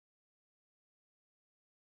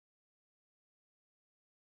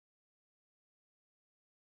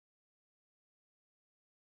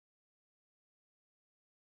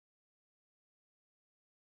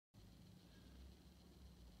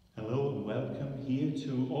here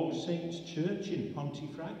to All Saints Church in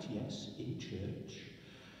Pontefract, yes, in church,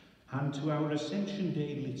 and to our Ascension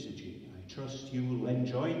Day liturgy. I trust you will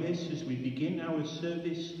enjoy this as we begin our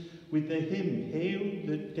service with the hymn, Hail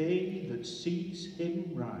the Day that sees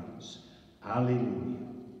him rise. Alleluia.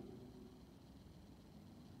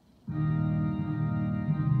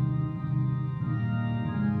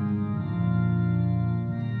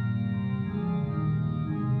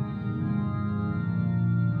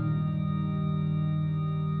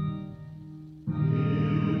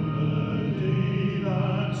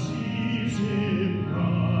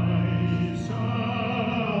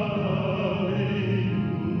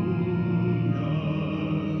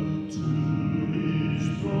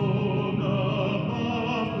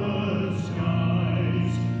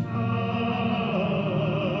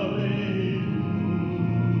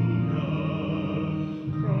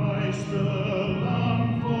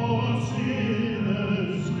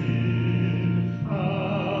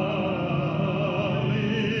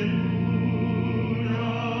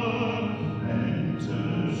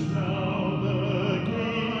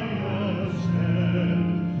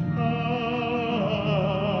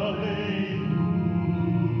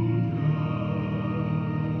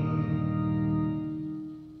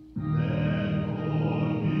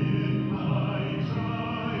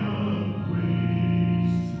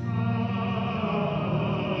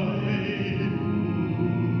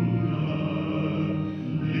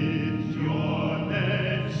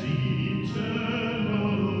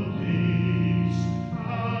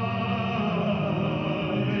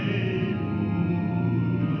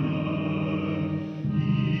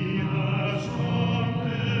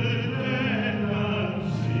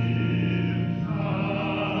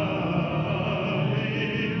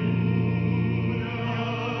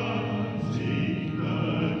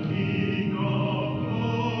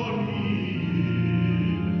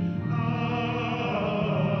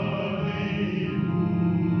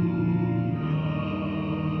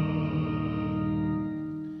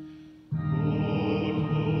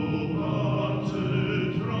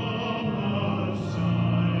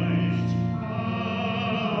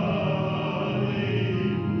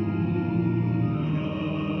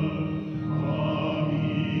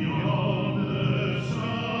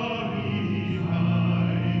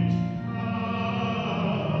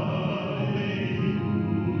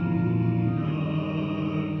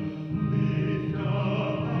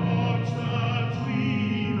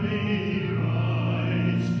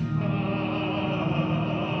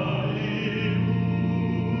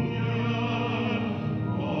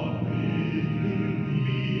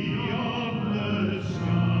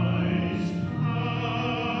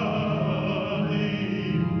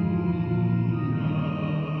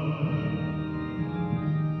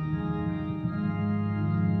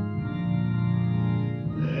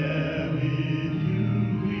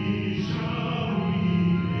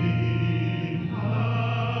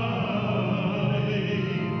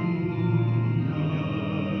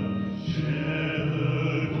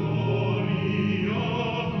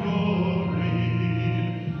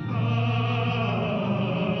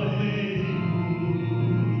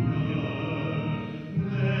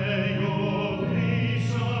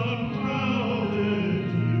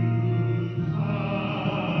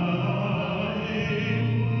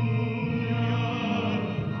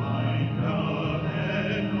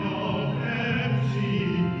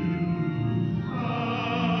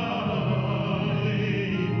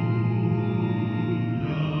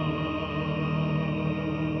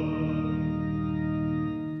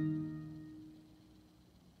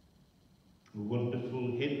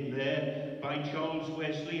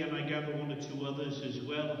 As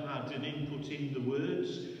well had an input in the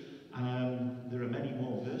words. There are many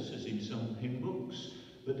more verses in some hymn books,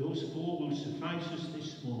 but those four will suffice us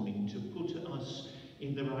this morning to put us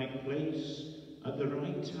in the right place at the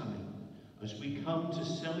right time as we come to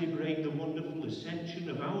celebrate the wonderful ascension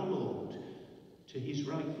of our Lord to his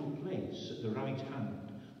rightful place at the right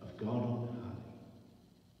hand of God on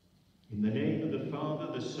high. In the name of the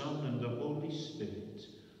Father, the Son, and the Holy Spirit.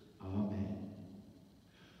 Amen.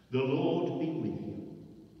 The Lord be with you,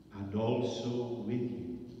 and also with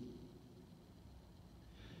you.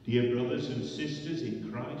 Dear brothers and sisters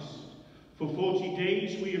in Christ, for 40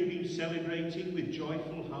 days we have been celebrating with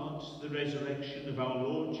joyful hearts the resurrection of our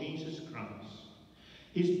Lord Jesus Christ,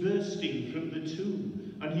 his bursting from the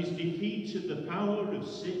tomb and his defeat of the power of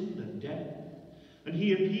sin and death. And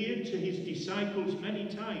he appeared to his disciples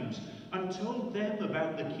many times and told them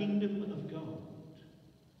about the kingdom of God.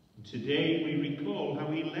 Today we recall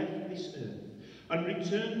how he left this earth and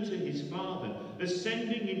returned to his Father,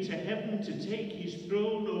 ascending into heaven to take his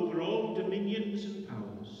throne over all dominions and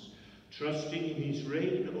powers, trusting in his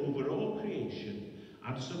reign over all creation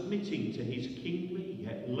and submitting to his kingly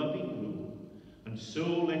yet loving rule. And so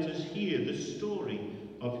let us hear the story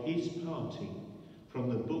of his parting from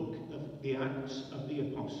the book of the Acts of the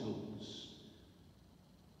Apostles.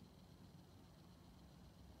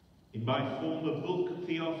 In my former book,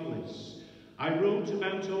 Theophilus, I wrote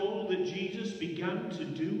about all that Jesus began to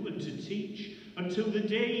do and to teach until the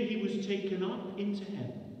day he was taken up into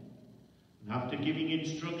heaven. And after giving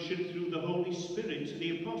instruction through the Holy Spirit to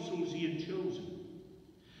the apostles he had chosen,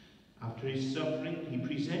 after his suffering, he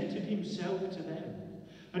presented himself to them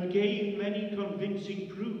and gave many convincing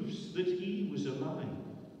proofs that he was alive.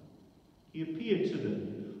 He appeared to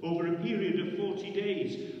them over a period of 40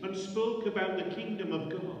 days and spoke about the kingdom of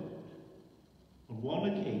God. On one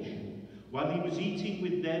occasion, while he was eating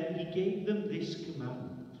with them, he gave them this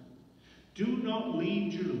command: "Do not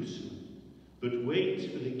leave Jerusalem, but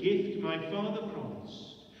wait for the gift my Father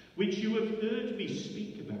promised, which you have heard me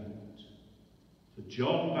speak about. For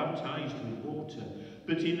John baptized with water,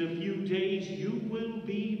 but in a few days you will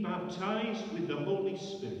be baptized with the Holy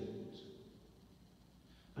Spirit."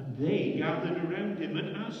 And they gathered around him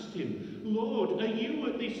and asked him, "Lord, are you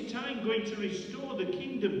at this time going to restore the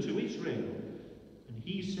kingdom to Israel?" And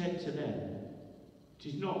he said to them, "It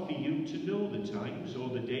is not for you to know the times or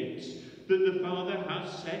the dates that the Father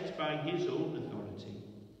has set by his own authority.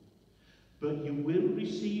 But you will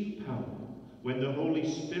receive power when the Holy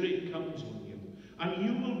Spirit comes on you, and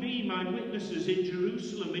you will be my witnesses in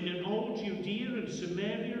Jerusalem, in all Judea and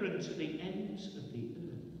Samaria, and to the ends of the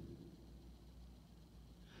earth."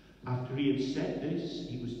 After he had said this,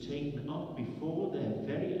 he was taken up before their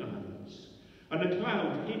very eyes, and a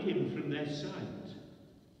cloud hid him from their sight.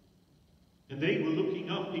 And they were looking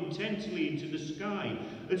up intently into the sky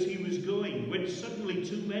as he was going, when suddenly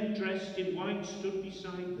two men dressed in white stood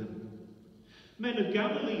beside them. "Men of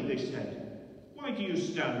Galilee," they said, "why do you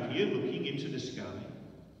stand here looking into the sky?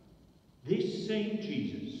 This same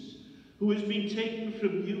Jesus, who has been taken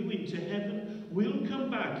from you into heaven, will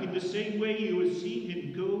come back in the same way you have seen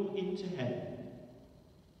him go into heaven."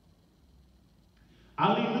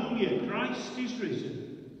 Alleluia, Christ is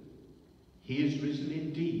risen. He is risen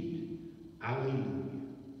indeed. Alleluia.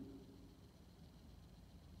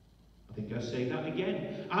 I think I'll say that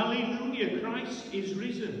again. Alleluia, Christ is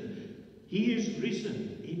risen. He is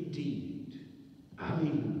risen indeed.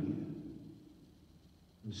 Alleluia.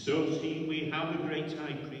 And so, seeing we have a great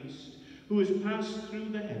high priest who has passed through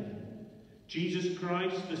the heaven, Jesus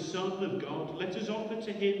Christ, the Son of God, let us offer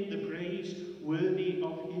to him the praise worthy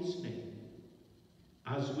of his name,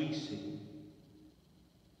 as we sing.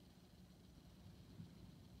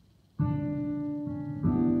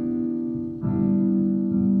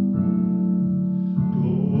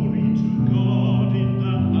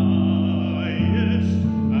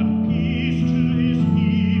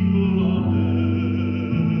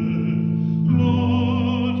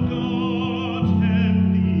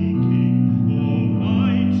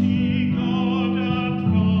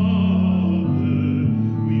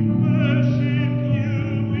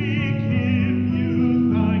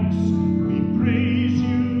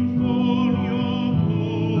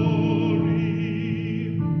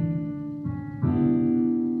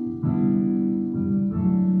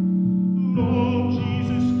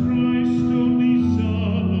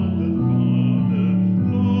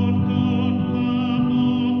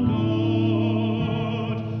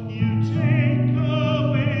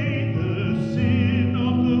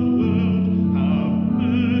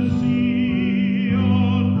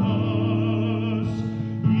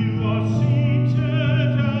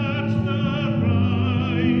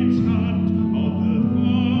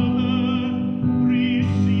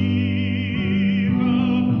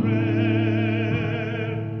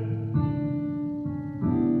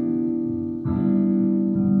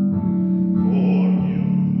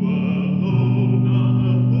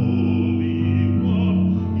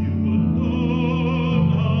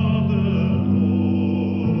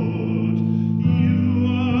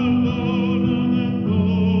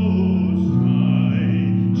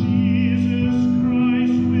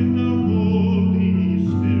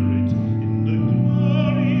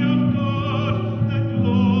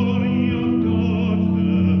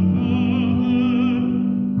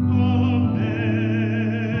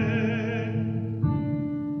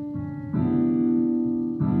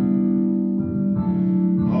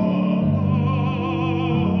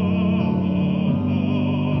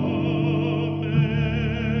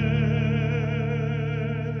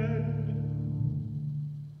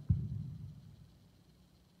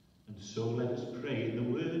 So let us pray in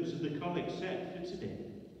the words of the collect set for today.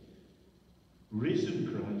 Risen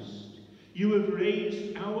Christ, you have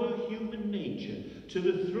raised our human to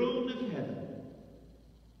the throne of heaven.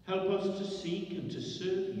 Help us to seek and to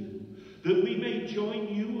serve you, that we may join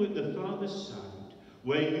you at the Father's side,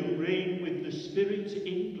 where you reign with the Spirit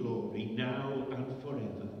in glory, now and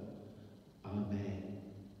forever. Amen.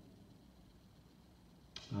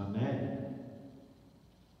 Amen.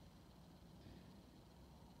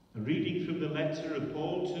 A reading from the letter of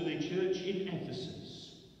Paul to the church in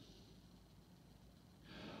Ephesus.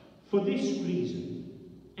 For this reason,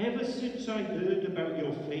 ever since I heard about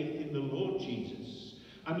your faith in the Lord Jesus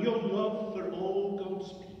and your love for all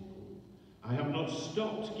God's people, I have not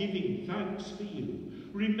stopped giving thanks for you,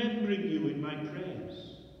 remembering you in my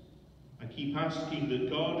prayers. I keep asking that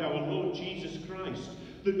God, our Lord Jesus Christ,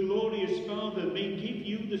 the glorious Father, may give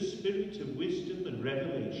you the spirit of wisdom and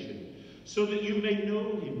revelation, so that you may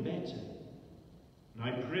know him better. And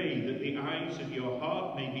I pray that the eyes of your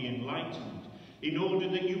heart may be enlightened, in order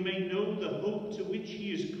that you may know the hope to which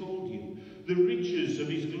he has called you, the riches of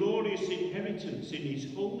his glorious inheritance in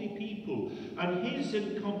his holy people, and his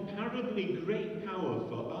incomparably great power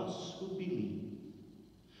for us who believe.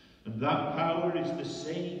 And that power is the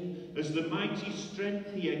same as the mighty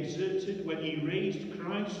strength he exerted when he raised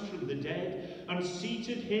Christ from the dead and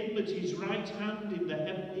seated him at his right hand in the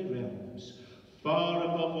heavenly realms, far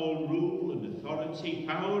above all rule and authority,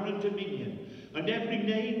 power and dominion, and every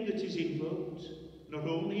name that is invoked, not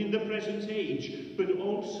only in the present age, but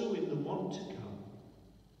also in the one to come.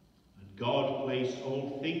 And God placed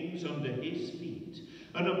all things under his feet,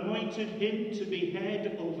 and appointed him to be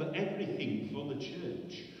head over everything for the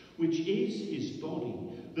church, which is his body,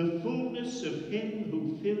 the fullness of him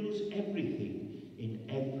who fills everything in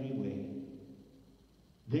every way.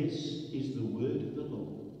 This is the word of the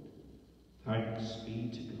Lord. Thanks be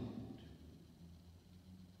to God.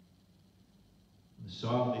 The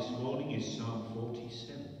psalm this morning is Psalm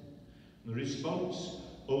 47. The response,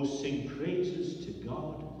 O sing praises to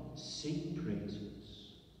God, sing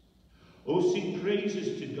praises. O sing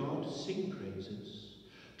praises to God, sing praises.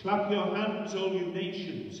 Clap your hands, all you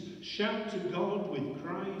nations. Shout to God with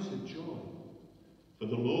cries of joy. For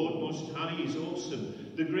the Lord Most High is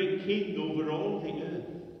awesome, the great King over all the earth.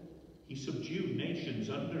 He subdued nations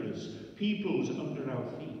under us, peoples under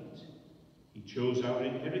our feet. He chose our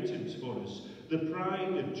inheritance for us, the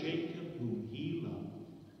pride of Jacob whom he loved.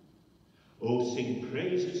 Oh, sing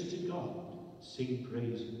praises to God, sing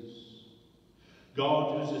praises.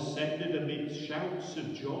 God has ascended amid shouts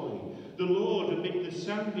of joy, the Lord amid the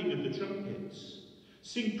sounding of the trumpets.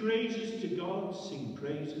 Sing praises to God, sing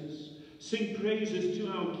praises. Sing praises to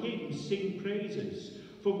our King, sing praises.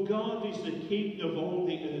 For God is the King of all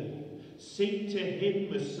the earth. Sing to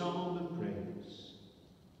him a psalm of praise.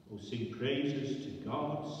 Oh, sing praises to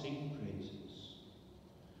God, sing praises.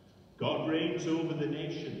 God reigns over the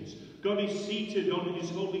nations. God is seated on his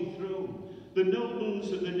holy throne. The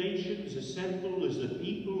nobles of the nations assemble as the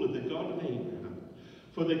people of the God of Abraham.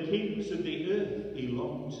 For the kings of the earth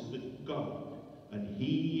belong to the God, and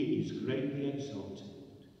he is greatly exalted.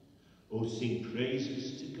 Oh, sing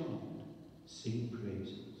praises to God, sing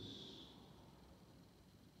praises.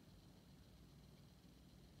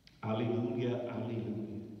 Alleluia,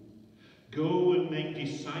 alleluia. Go and make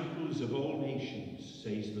disciples of all nations,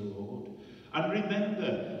 says the Lord. And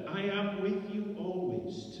remember, I am with you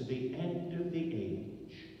always to the end of the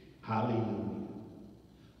age. Hallelujah.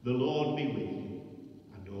 The Lord be with you,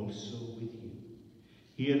 and also with you.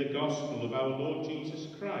 Hear the gospel of our Lord Jesus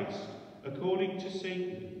Christ, according to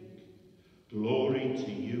St. Luke. Glory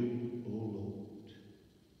to you, O Lord.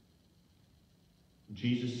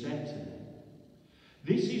 Jesus said to them,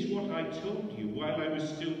 This is what I told you while I was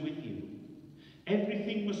still with you.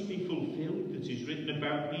 Everything must be fulfilled that is written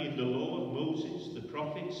about me in the law of Moses, the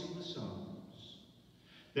prophets, and the Psalms.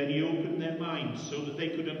 Then he opened their minds so that they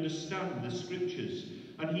could understand the scriptures,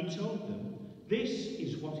 and he told them, This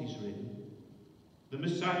is what is written. The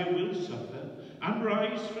Messiah will suffer and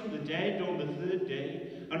rise from the dead on the third day,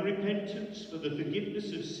 and repentance for the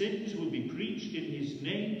forgiveness of sins will be preached in his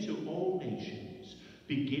name to all nations,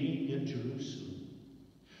 beginning at Jerusalem.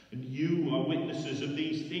 And you are witnesses of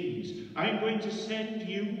these things. I am going to send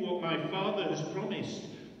you what my Father has promised,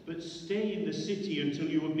 but stay in the city until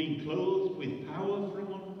you have been clothed with power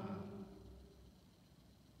from on high.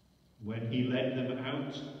 When he led them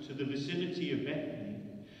out to the vicinity of Bethany,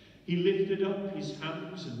 he lifted up his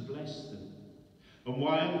hands and blessed them. And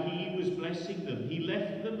while he was blessing them, he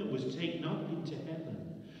left them and was taken up into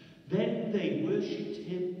heaven. Then they worshipped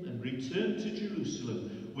him and returned to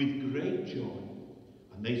Jerusalem with great joy.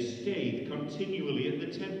 And they stayed continually at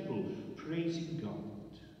the temple, praising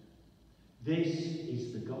God. This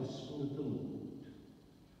is the gospel of the Lord.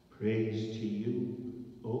 Praise to you,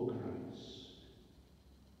 O Christ.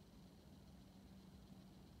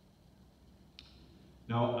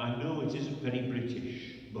 Now, I know it isn't very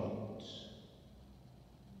British, but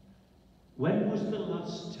when was the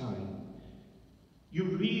last time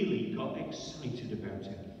you really got excited about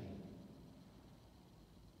anything?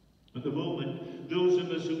 At the moment, those of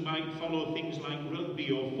us who might follow things like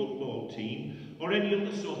rugby or football team, or any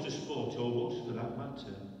other sort of sport almost for that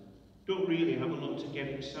matter, don't really have a lot to get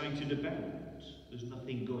excited about. There's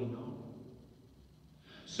nothing going on.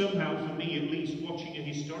 Somehow, for me at least, watching a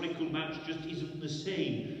historical match just isn't the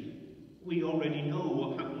same. We already know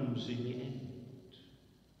what happens in the end.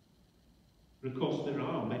 But of course, there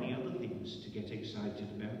are many other things to get excited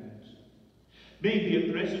about. Maybe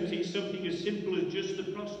at present it's something as simple as just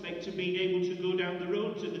the prospect of being able to go down the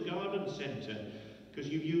road to the garden centre because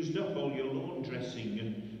you've used up all your lawn dressing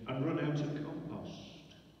and run out of compost.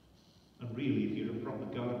 And really, if you're a proper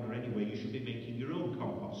gardener anyway, you should be making your own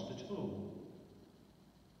compost at home.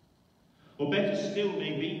 Or better still,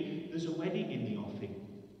 maybe there's a wedding in the offing.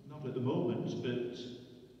 Not at the moment, but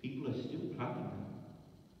people are still planning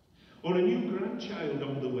that. Or a new grandchild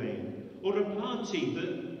on the way. Or a party,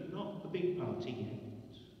 but not a big party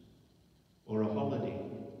yet. Or a holiday.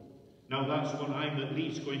 Now that's what I'm at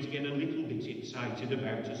least going to get a little bit excited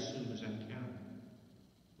about as soon as I can.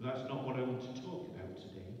 But that's not what I want to talk about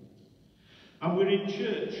today. And we're in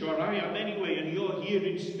church, or I am anyway, and you're here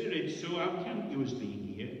in spirit, so I'll count you as being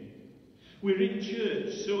here. We're in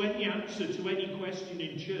church, so any answer to any question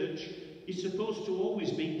in church is supposed to always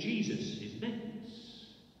be Jesus, isn't it?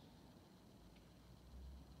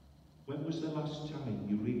 When was the last time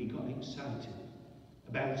you really got excited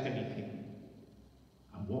about anything?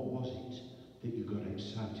 And what was it that you got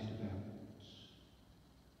excited about?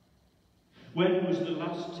 When was the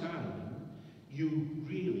last time you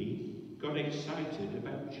really got excited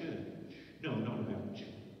about church? No, not about church.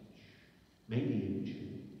 Maybe in church.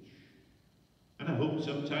 And I hope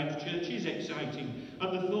sometimes church is exciting,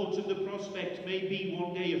 and the thought of the prospect may be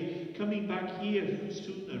one day of coming back here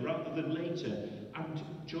sooner rather than later and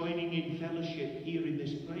joining in fellowship here in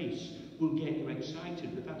this place will get you excited,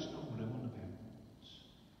 but that's not what I'm on about.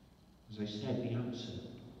 As I said, the answer,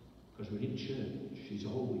 because we're in church, is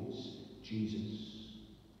always Jesus.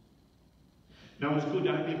 Now, as good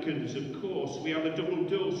Anglicans, of course, we have a double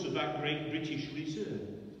dose of that great British reserve,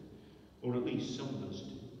 or at least some of us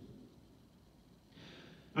do.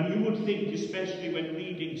 And you would think, especially when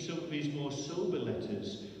reading some of his more sober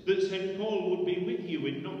letters, that St. Paul would be with you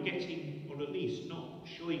in not getting, or at least not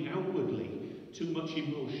showing outwardly, too much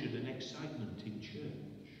emotion and excitement in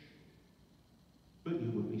church. But you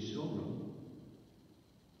would be so wrong.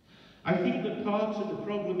 I think that part of the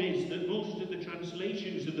problem is that most of the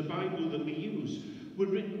translations of the Bible that we use were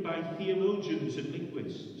written by theologians and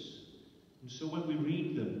linguists. And so when we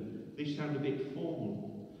read them, they sound a bit formal.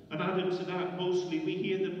 And added to that, mostly we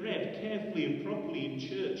hear them read carefully and properly in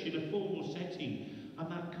church in a formal setting,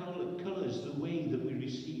 and that colours the way that we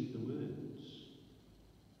receive the words.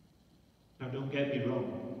 Now don't get me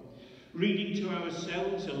wrong. Reading to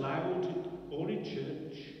ourselves aloud or in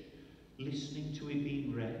church, listening to it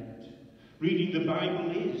being read, reading the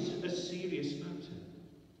Bible is a serious matter.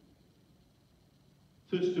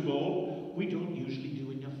 First of all, we don't usually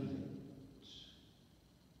do enough of it.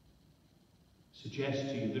 Suggest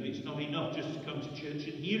to you that it's not enough just to come to church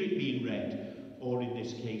and hear it being read, or in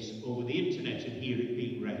this case, over the internet and hear it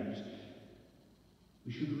being read.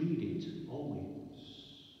 We should read it always.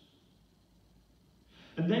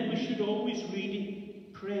 And then we should always read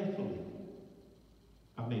it prayerfully.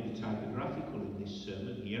 I've made it typographical in this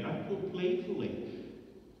sermon here. I put playfully.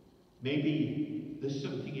 Maybe there's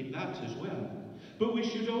something in that as well. But we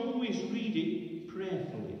should always read it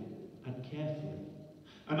prayerfully and carefully.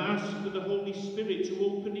 And ask for the Holy Spirit to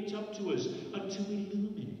open it up to us and to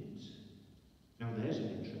illumine it. Now there's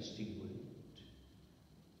an interesting word.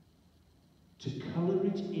 To colour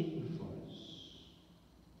it in for us.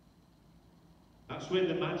 That's where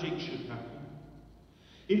the magic should happen.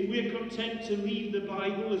 If we're content to leave the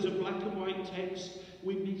Bible as a black and white text,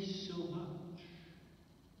 we miss so much.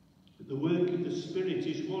 But the work of the Spirit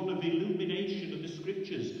is one of illumination of the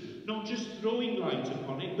Scriptures, not just throwing light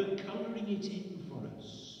upon it, but colouring it in for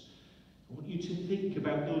us. I want you to think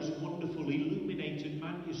about those wonderful illuminated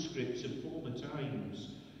manuscripts of former times.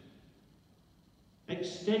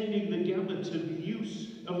 Extending the gamut of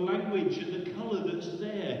use of language and the colour that's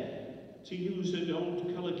there, to use an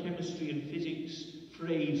old colour chemistry and physics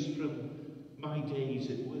phrase from my days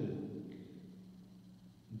at work.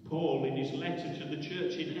 And Paul, in his letter to the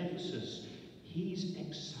church in Ephesus, he's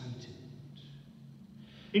excited.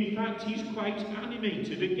 In fact, he's quite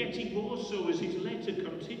animated and getting more so as his letter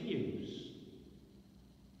continues.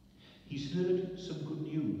 He's heard some good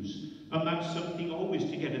news And that's something always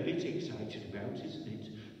to get a bit excited about, isn't it?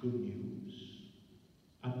 Good news.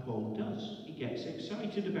 And Paul does. He gets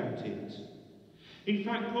excited about it. In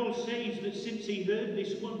fact, Paul says that since he heard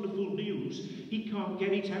this wonderful news, he can't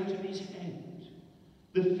get it out of his head.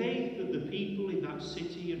 The faith of the people in that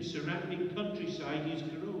city and surrounding countryside is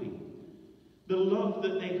growing. The love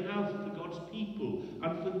that they have for God's people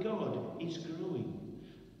and for God is growing.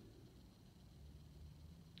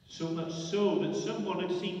 So much so that someone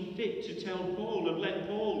had seen fit to tell Paul and let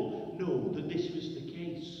Paul know that this was the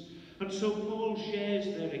case. And so Paul shares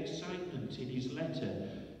their excitement in his letter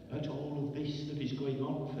at all of this that is going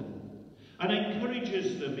on for them, and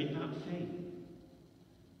encourages them in that faith.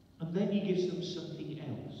 And then he gives them something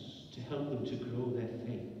else to help them to grow their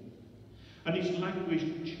faith. And his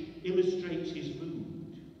language illustrates his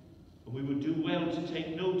mood. And we would do well to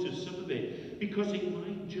take note of some of it, because it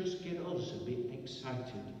might just get us a bit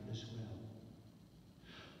excited as well.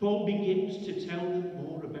 Paul begins to tell them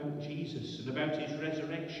more about Jesus and about his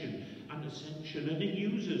resurrection and ascension, and he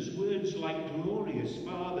uses words like glorious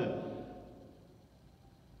Father,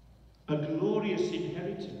 a glorious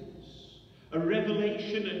inheritance, a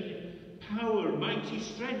revelation and power, mighty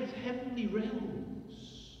strength, heavenly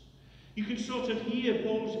realms. You can sort of hear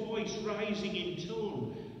Paul's voice rising in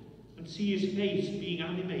tone and see his face being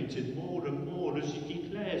animated more and more as he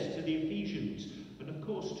declares to the Ephesians, and of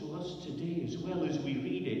course to us today as well as we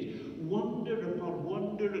read it, wonder upon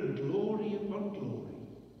wonder and glory upon glory.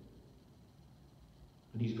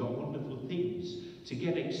 And he's got wonderful things to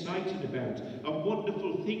get excited about, and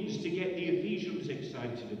wonderful things to get the Ephesians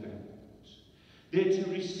excited about. They're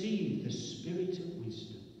to receive the Spirit of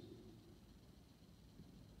wisdom.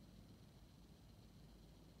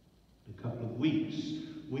 In a couple of weeks,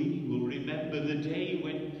 we will remember the day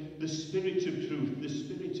when the Spirit of truth, the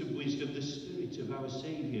Spirit of wisdom, the Spirit of our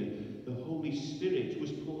Saviour, the Holy Spirit,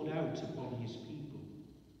 was poured out upon his people.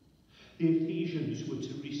 The Ephesians were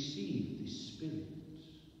to receive this Spirit.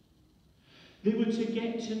 They were to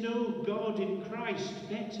get to know God in Christ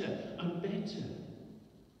better and better.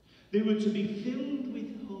 They were to be filled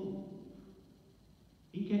with hope.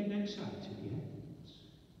 Are you getting excited yet?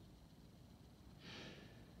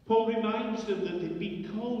 Paul reminds them that they've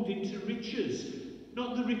been called into riches,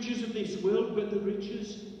 not the riches of this world, but the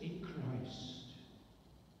riches in Christ.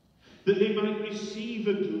 That they might receive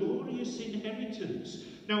a glorious inheritance.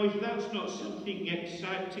 Now, if that's not something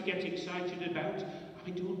to get excited about, I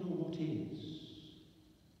don't know what is.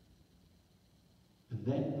 And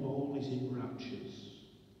then Paul is in raptures,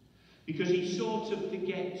 because he sort of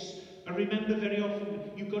forgets. And remember, very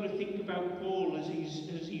often you've got to think about Paul as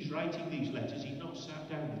he's writing these letters. He's not sat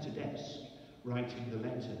down at a desk writing the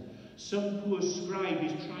letter. Some poor scribe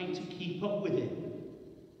is trying to keep up with him.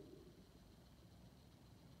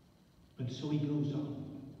 And so he goes on.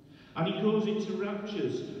 And he goes into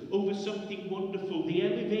raptures over something wonderful, the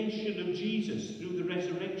elevation of Jesus through the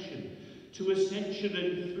resurrection to ascension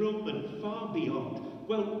and from and far beyond.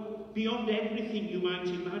 Well, beyond everything you might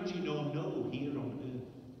imagine or know here on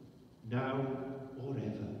earth, now or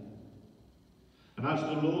ever. And as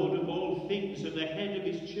the Lord of all things and the head of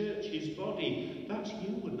his church, his body, that's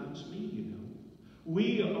you and that's me, you know.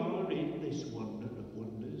 We are in this wonder of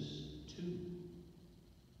wonders too.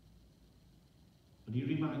 And he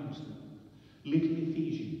reminds them, little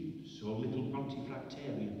Ephesians or little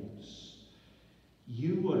Pontefractarians,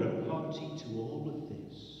 you are a party to all of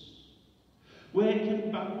this. Where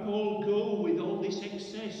can Paul go with all this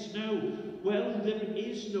excess now? Well, there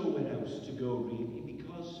is nowhere else to go really,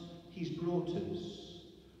 because he's brought us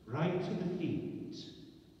right to the feet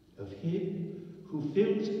of him who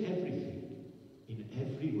fills everything in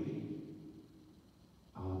every way.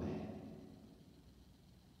 Amen.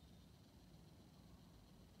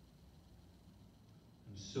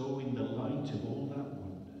 And so in the light of all that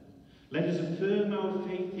wonder, let us affirm our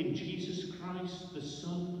faith in Jesus Christ, the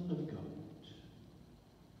Son of God,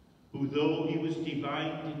 who, though he was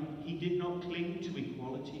divine, he did not cling to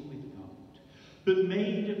equality with God, but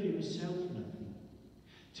made of himself nothing.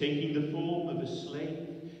 Taking the form of a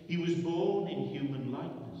slave, he was born in human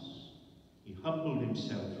likeness. He humbled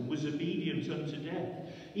himself and was obedient unto death,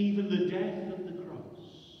 even the death of the cross.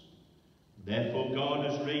 Therefore God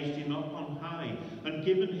has raised him up on high and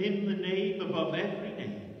given him the name above every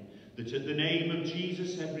name, that at the name of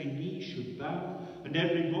Jesus every knee should bow and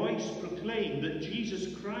every voice proclaim that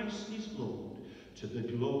Jesus Christ is Lord, to the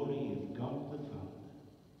glory of God the Father.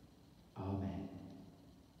 Amen.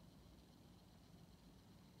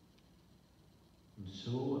 And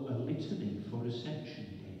so a litany for Ascension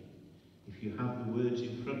Day. If you have the words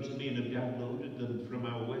in front of me and have downloaded them from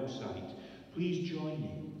our website, please join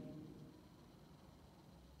in.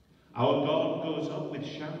 Our God goes up with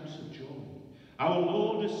shouts of joy. Our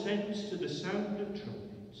Lord ascends to the sound of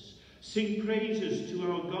trumpets. Sing praises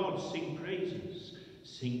to our God, sing praises.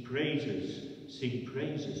 Sing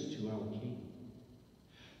praises to our King.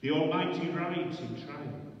 The Almighty rides in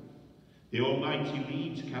triumph. The Almighty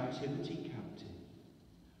leads captivity captive.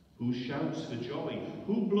 Who shouts for joy?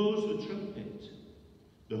 Who blows the trumpet?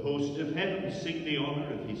 The host of heaven sing the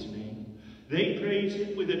honour of his name. They praise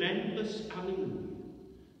him with an endless alleluia.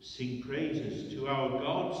 Sing praises to our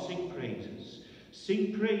God, sing praises.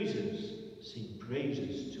 Sing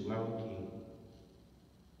praises to our King.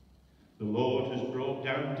 The Lord has brought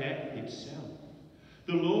down death itself.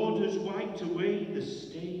 The Lord has wiped away the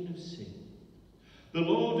stain of sin. The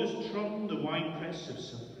Lord has trodden the winepress of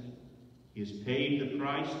suffering. He has paid the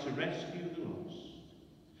price to rescue the lost.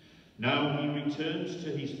 Now he returns to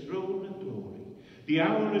his throne of glory. The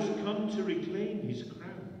hour has come to reclaim his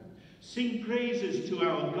crown. Sing praises to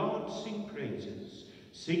our God, sing praises.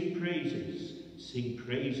 Sing praises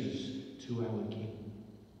to our King.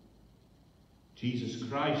 Jesus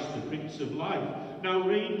Christ, the Prince of Life, now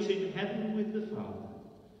reigns in heaven with the Father.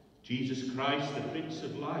 Jesus Christ, the Prince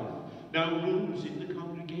of Life, now rules in the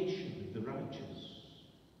congregation of the righteous.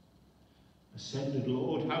 Ascended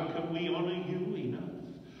Lord, how can we honour you enough?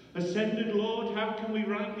 Ascended Lord, how can we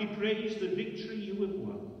rightly praise the victory you have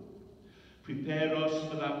won? Prepare us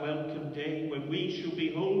for that welcome day when we shall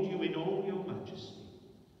behold you in all your majesty.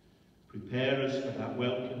 Prepare us for that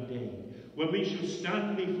welcome day when we shall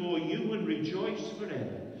stand before you and rejoice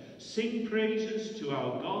forever. Sing praises to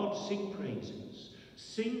our God, sing praises.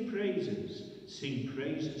 Sing praises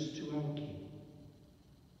to our King.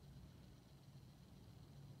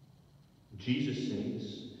 Jesus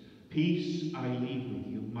says, peace I leave with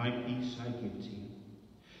you, my peace I give to you.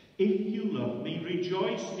 If you love me,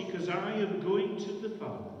 rejoice because I am going to the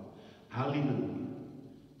Father. Alleluia.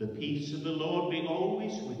 The peace of the Lord be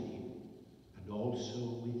always with you and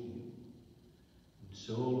also with you. And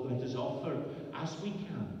so let us offer, as we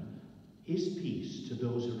can, his peace to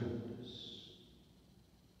those around us.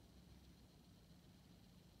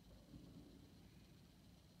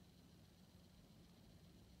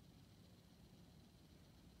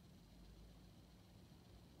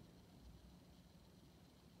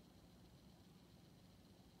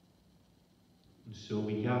 And so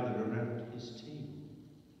we gather around his table,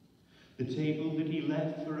 the table that he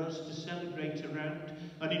left for us to celebrate around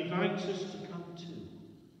and invites us to come to,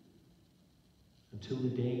 until the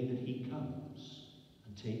day that he comes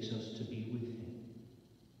and takes us to be with him.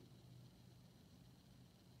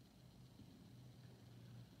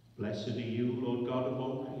 Blessed are you, Lord God of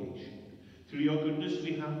all creation. Through your goodness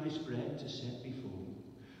we have this bread to set before you,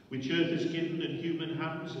 which earth has given and human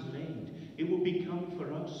hands have made. It will become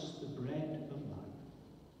for us the bread of life.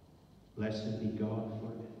 Blessed be God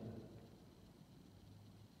forever.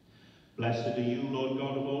 Blessed are you, Lord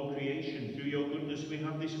God of all creation. Through your goodness we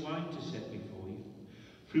have this wine to set before you.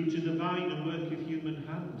 Fruit of the vine and work of human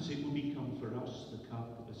hands, it will become for us the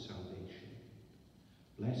cup of salvation.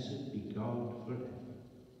 Blessed be God forever.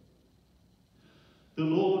 The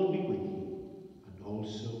Lord be with you, and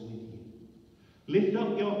also with you. Lift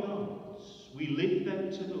up your hearts. We lift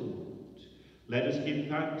them to the Lord. Let us give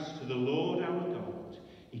thanks to the Lord our God.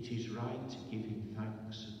 It is right to give him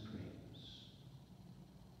thanks and praise.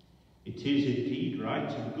 It is indeed right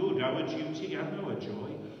and good, our duty and our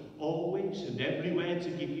joy, always and everywhere to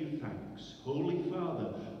give you thanks, Holy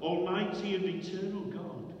Father, Almighty and eternal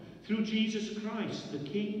God, through Jesus Christ, the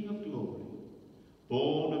King of glory.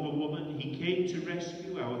 Born of a woman, he came to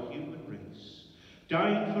rescue our human race.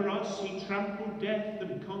 Dying for us, he trampled death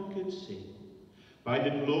and conquered sin. By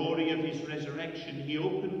the glory of his resurrection, he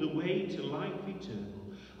opened the way to life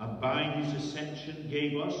eternal, and by his ascension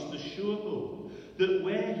gave us the sure hope that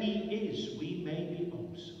where he is, we may be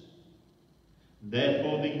also.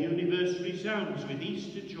 Therefore the universe resounds with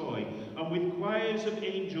Easter joy, and with choirs of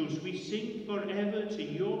angels we sing forever to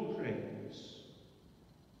your praise.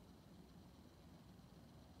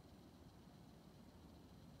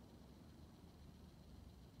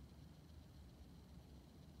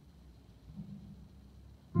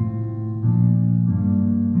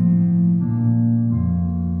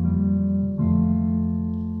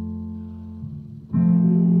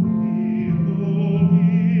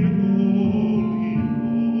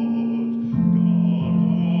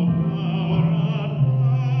 God of power and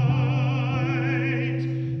might,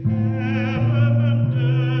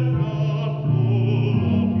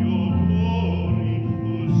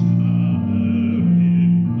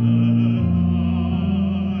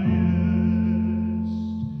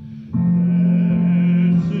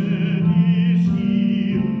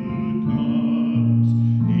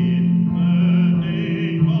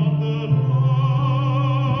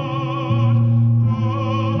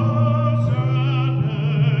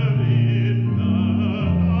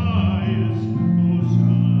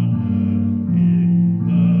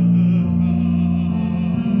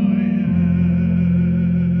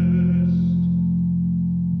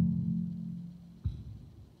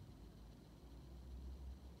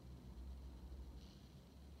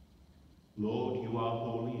 Lord, you are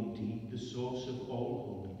holy indeed, the source of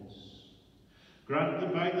all holiness. Grant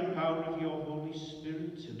that by the power of your Holy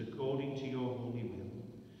Spirit and according to your holy will,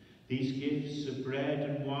 these gifts of bread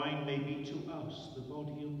and wine may be to us the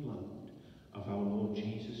body and blood of our Lord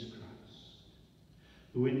Jesus Christ,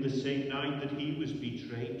 who in the same night that he was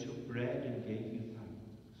betrayed took bread and gave you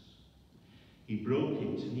thanks. He broke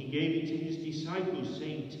it and he gave it to his disciples,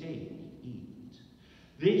 saying, "Take, eat.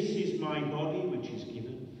 This is my body which is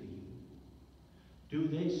given for you. Do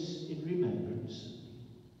this in remembrance of me."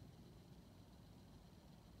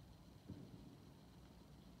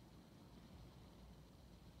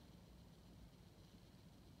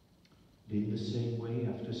 In the same way,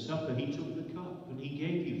 after supper, he took the cup, and he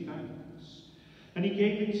gave you thanks. And he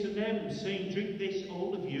gave it to them, saying, "Drink this,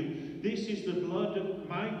 all of you. This is the blood of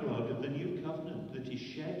my blood of the new covenant that is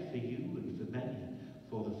shed for you and for many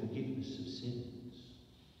for the forgiveness of sins.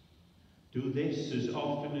 Do this as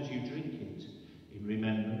often as you drink it in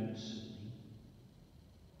remembrance of me."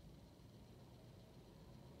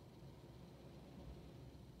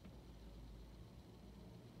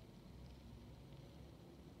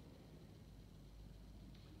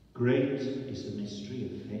 Great is the mystery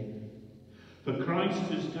of faith. For Christ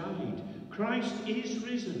has died. Christ is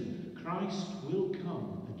risen. Christ will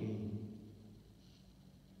come again.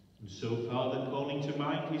 And so, Father, calling to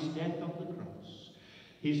mind his death on the cross,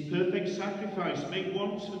 his perfect sacrifice made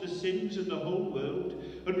once for the sins of the whole world,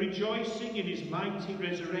 and rejoicing in his mighty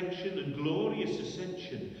resurrection and glorious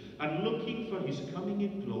ascension, and looking for his coming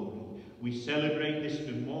in glory, we celebrate this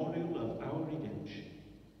memorial of our redemption.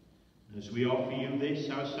 As we offer you this,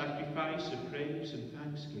 our sacrifice of praise and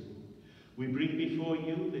thanksgiving, we bring before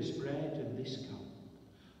you this bread and this cup.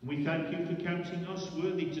 And we thank you for counting us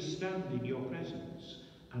worthy to stand in your presence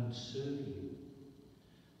and serve you.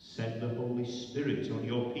 Send the Holy Spirit on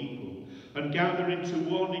your people, and gather into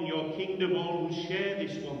one in your kingdom all who share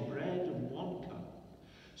this one bread and one cup,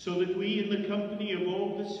 so that we in the company of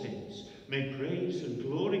all the saints may praise and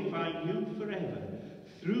glorify you forever,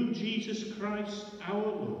 through Jesus Christ our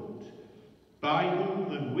Lord, by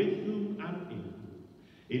whom and with whom and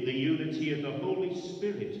in the unity of the Holy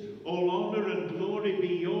Spirit, all honour and glory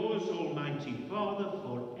be yours, Almighty Father,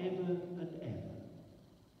 forever and ever.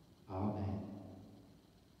 Amen.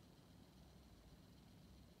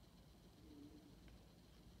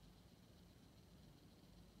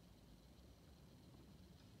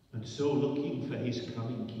 And so, looking for his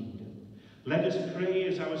coming kingdom, let us pray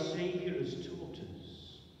as our Saviour has taught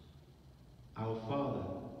us. Our Father,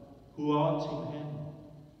 who art in heaven,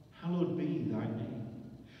 hallowed be thy name.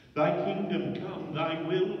 Thy kingdom come, thy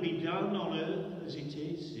will be done on earth as it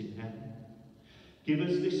is in heaven. Give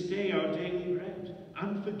us this day our daily bread,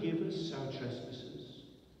 and forgive us our trespasses,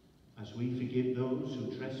 as we forgive those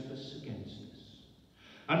who trespass against us.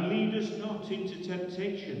 And lead us not into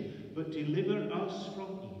temptation, but deliver us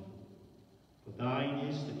from evil. For thine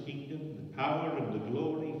is the kingdom, the power, and the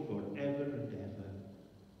glory forever and ever.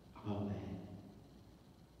 Amen.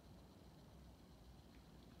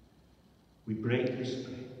 We break this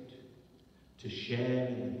bread to share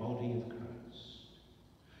in the body of Christ.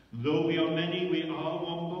 Though we are many, we are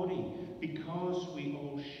one body, because we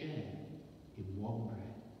all share in one bread.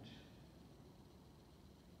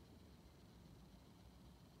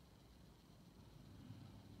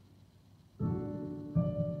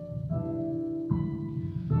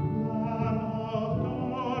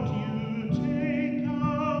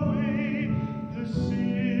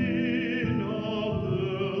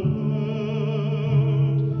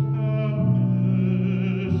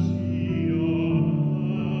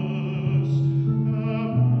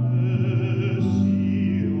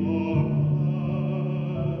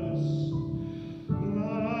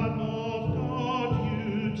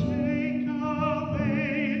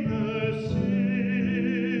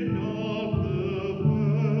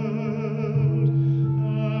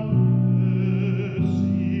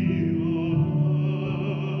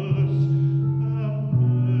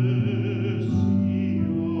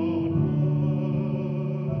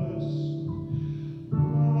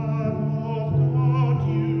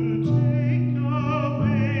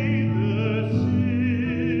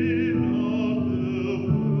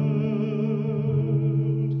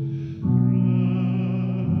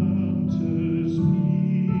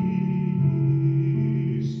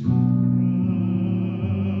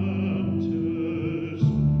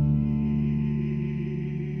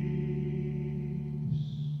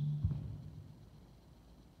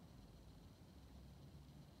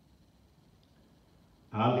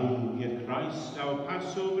 Alleluia, Christ our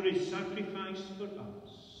Passover is sacrificed for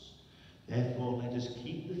us. Therefore let us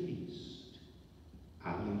keep the feast.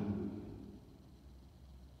 Alleluia.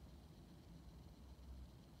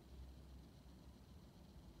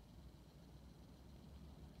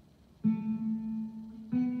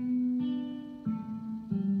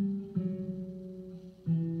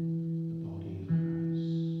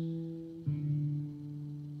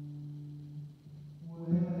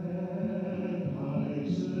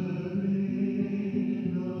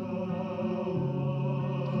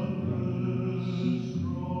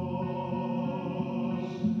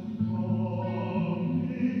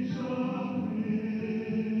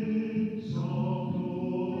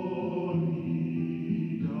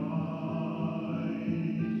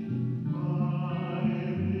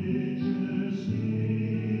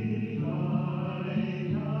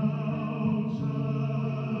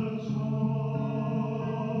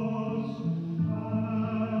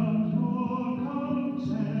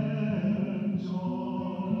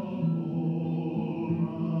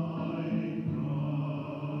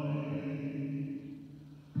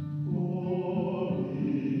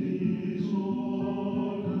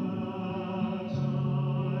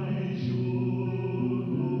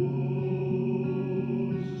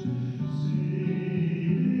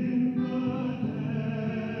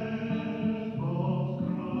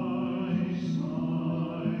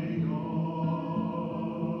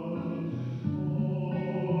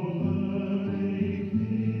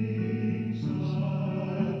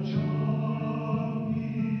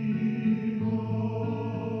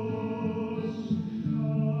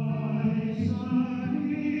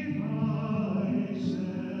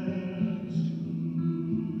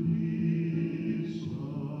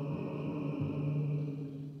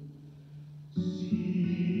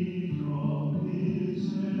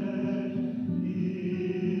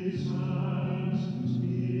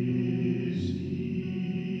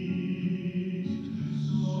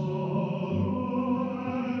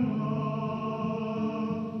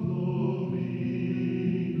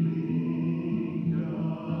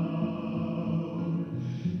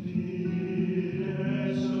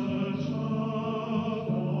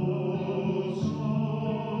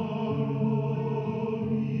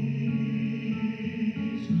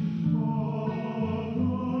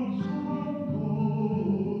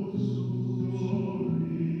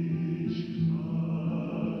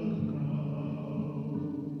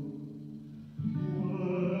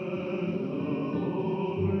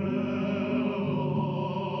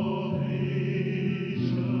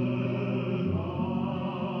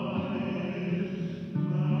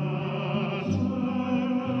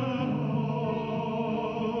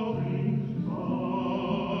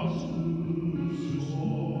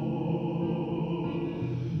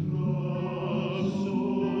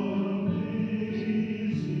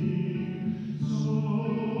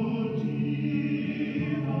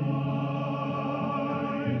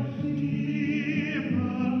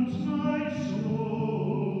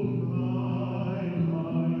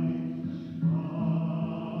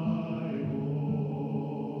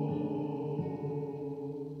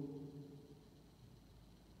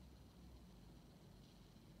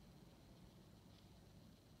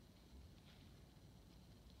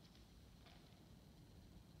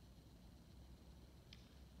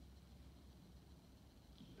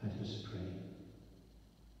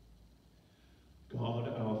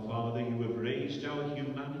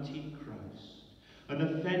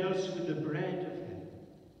 us with the bread of heaven.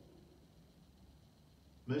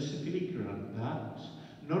 Mercifully grant that,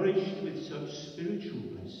 nourished with such spiritual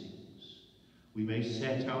blessings, we may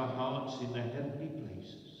set our hearts in the heavenly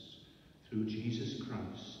places, through Jesus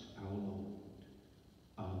Christ our Lord.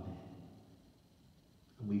 Amen.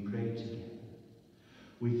 And we pray together.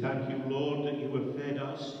 We thank you, Lord, that you have fed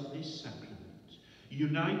us in this sacrament,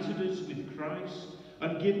 united us with Christ,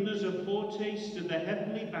 and given us a foretaste of the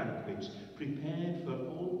heavenly banquet prepared for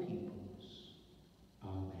all peoples.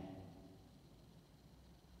 Amen.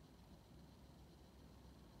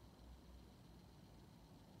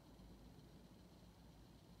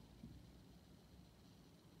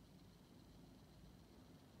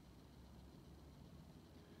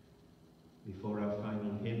 Before our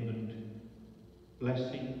final hymn and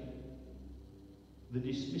blessing, the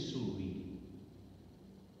dismissal reading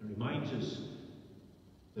reminds us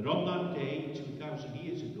that on that day, 2,000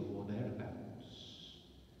 years ago or thereabouts,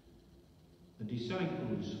 the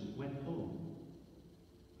disciples went home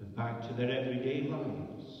and back to their everyday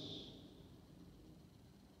lives,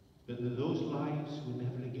 but that those lives were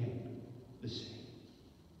never again the same.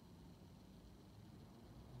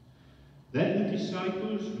 Then the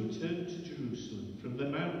disciples returned to Jerusalem from the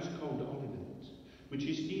mount called Olivet, which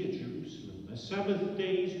is near Jerusalem, a Sabbath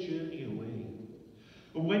day's journey away.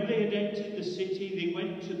 And when they had entered the city, they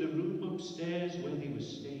went to the room upstairs where they were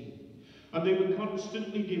staying. And they were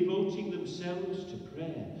constantly devoting themselves to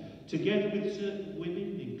prayer, together with certain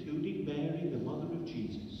women, including Mary, the mother of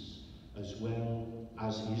Jesus, as well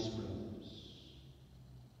as his brothers.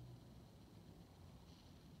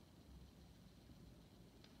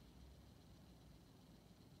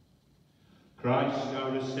 Christ,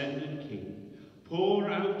 our ascended King, pour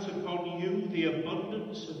out upon you the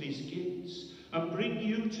abundance of his gifts, and bring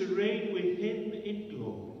you to reign with him in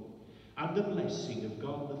glory, and the blessing of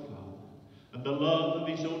God the Father, and the love of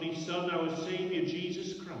his only Son, our Saviour,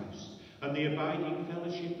 Jesus Christ, and the abiding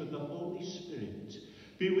fellowship of the Holy Spirit,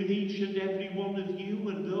 be with each and every one of you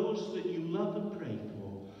and those that you love and pray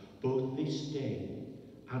for, both this day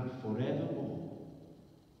and forevermore.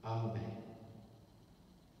 Amen.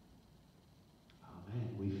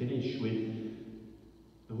 Amen. We finish with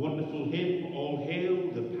the wonderful hymn, All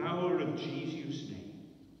Hail the Power of Jesus' name.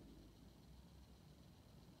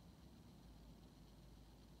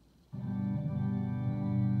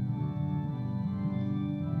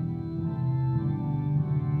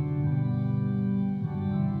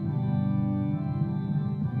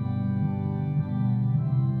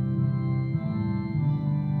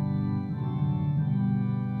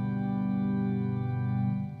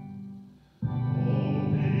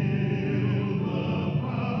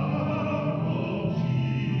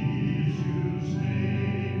 Jesus' name.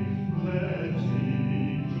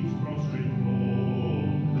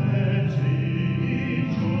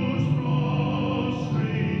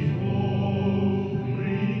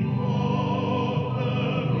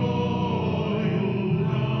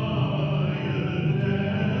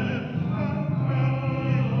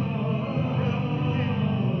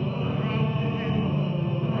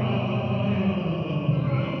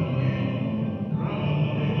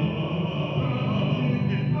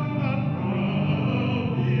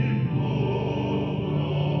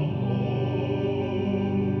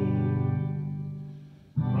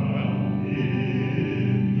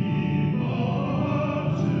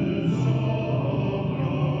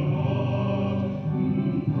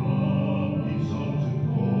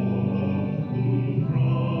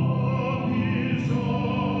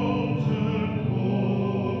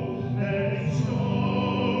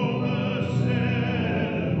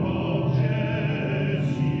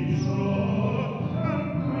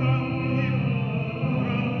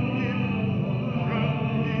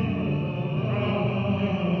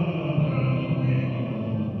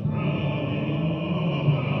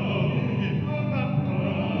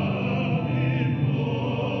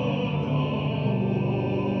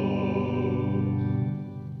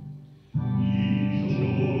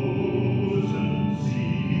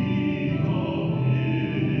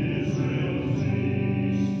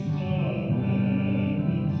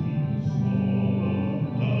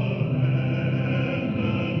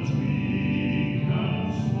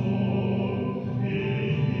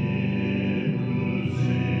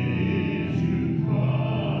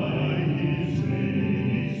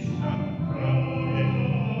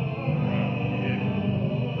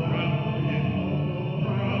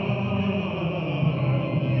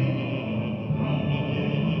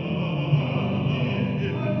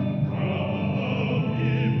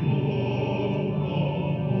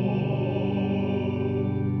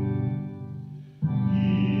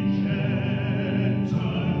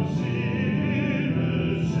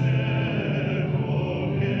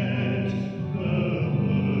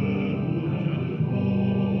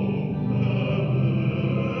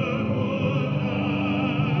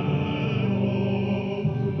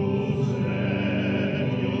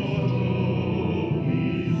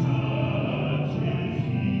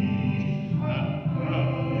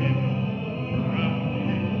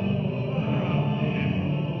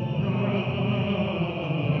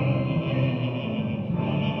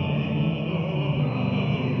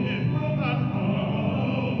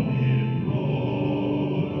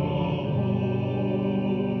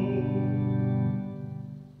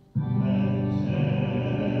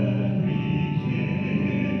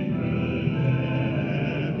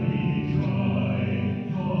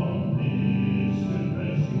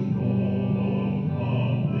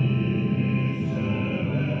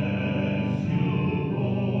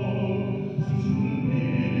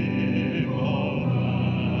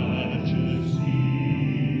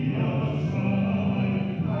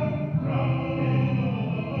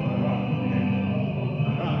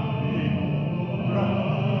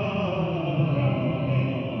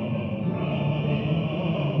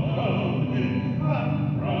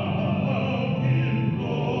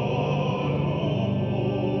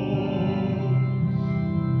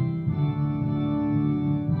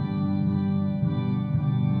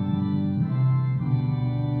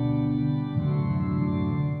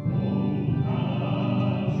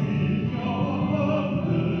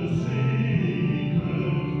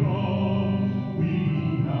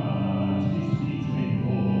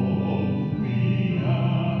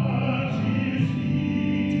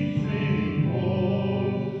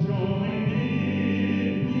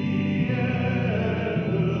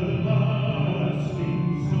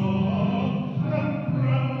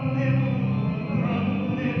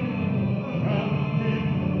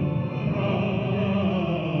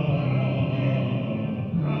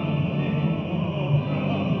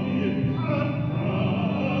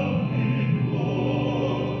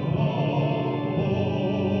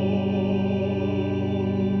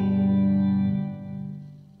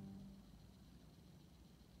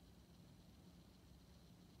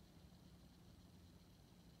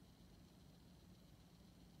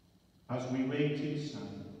 as we wait in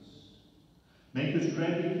silence. Make us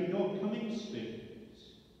ready for your coming Spirit.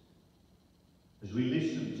 As we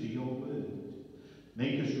listen to your word,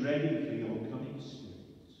 make us ready for your coming Spirit.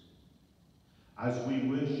 As we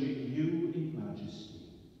worship you in majesty,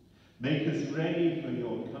 make us ready for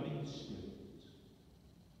your coming Spirit.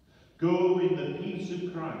 Go in the peace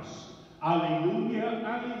of Christ. Alleluia,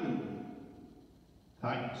 alleluia.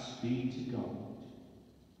 Thanks be to God.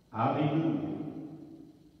 Alleluia,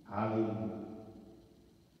 alleluia.